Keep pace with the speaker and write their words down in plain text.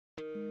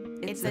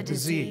It's a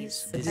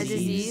disease. A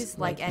disease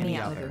like any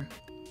other.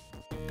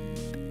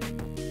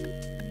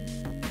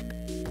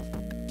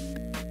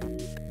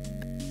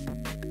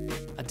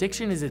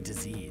 Addiction is a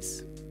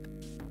disease.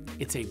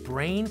 It's a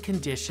brain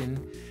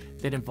condition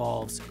that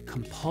involves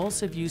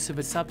compulsive use of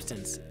a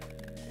substance.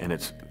 And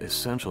it's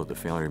essential that the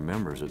family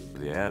remembers that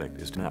the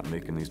addict is not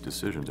making these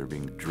decisions. They're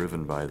being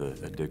driven by the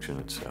addiction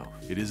itself.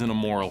 It isn't a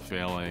moral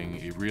failing.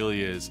 It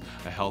really is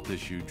a health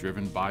issue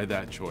driven by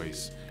that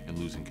choice and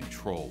losing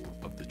control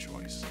of the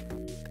choice.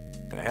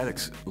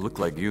 Addicts look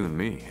like you and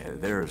me.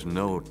 There is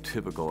no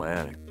typical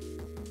addict.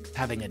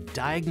 Having a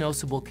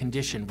diagnosable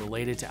condition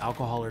related to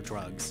alcohol or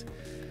drugs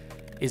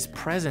is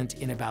present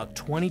in about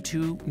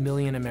 22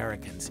 million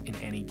Americans in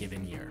any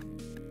given year.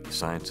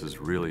 Science has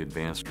really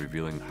advanced,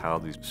 revealing how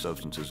these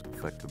substances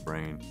affect the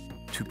brain.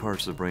 Two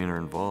parts of the brain are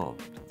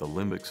involved: the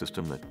limbic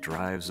system that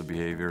drives the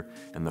behavior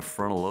and the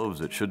frontal lobes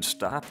that should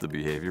stop the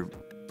behavior,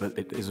 but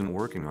it isn't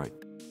working right.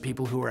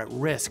 People who are at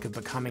risk of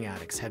becoming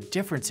addicts have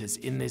differences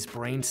in this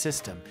brain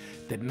system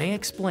that may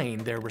explain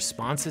their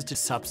responses to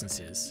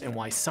substances and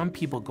why some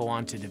people go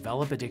on to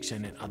develop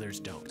addiction and others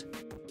don't.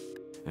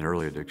 In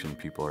early addiction,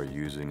 people are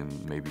using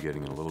and maybe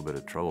getting in a little bit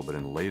of trouble, but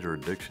in later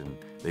addiction,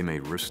 they may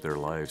risk their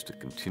lives to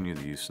continue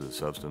the use of the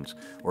substance,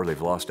 or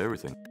they've lost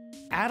everything.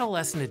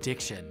 Adolescent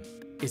addiction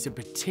is a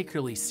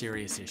particularly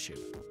serious issue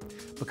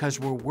because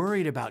we're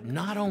worried about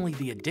not only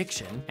the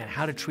addiction and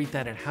how to treat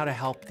that and how to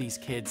help these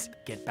kids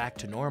get back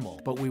to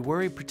normal, but we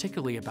worry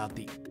particularly about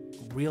the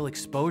real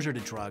exposure to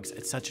drugs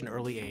at such an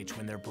early age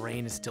when their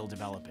brain is still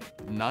developing.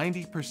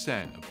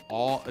 90% of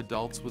all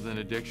adults with an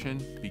addiction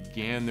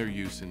began their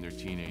use in their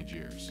teenage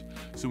years.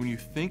 So when you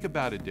think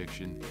about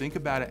addiction, think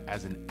about it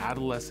as an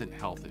adolescent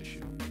health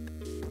issue.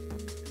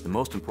 The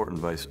most important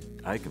advice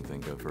I can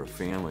think of for a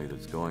family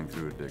that's going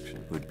through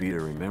addiction would be to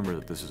remember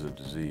that this is a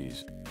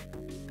disease.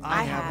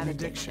 I have an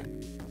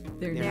addiction.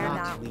 They're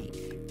not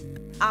weak.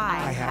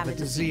 I have a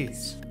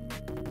disease.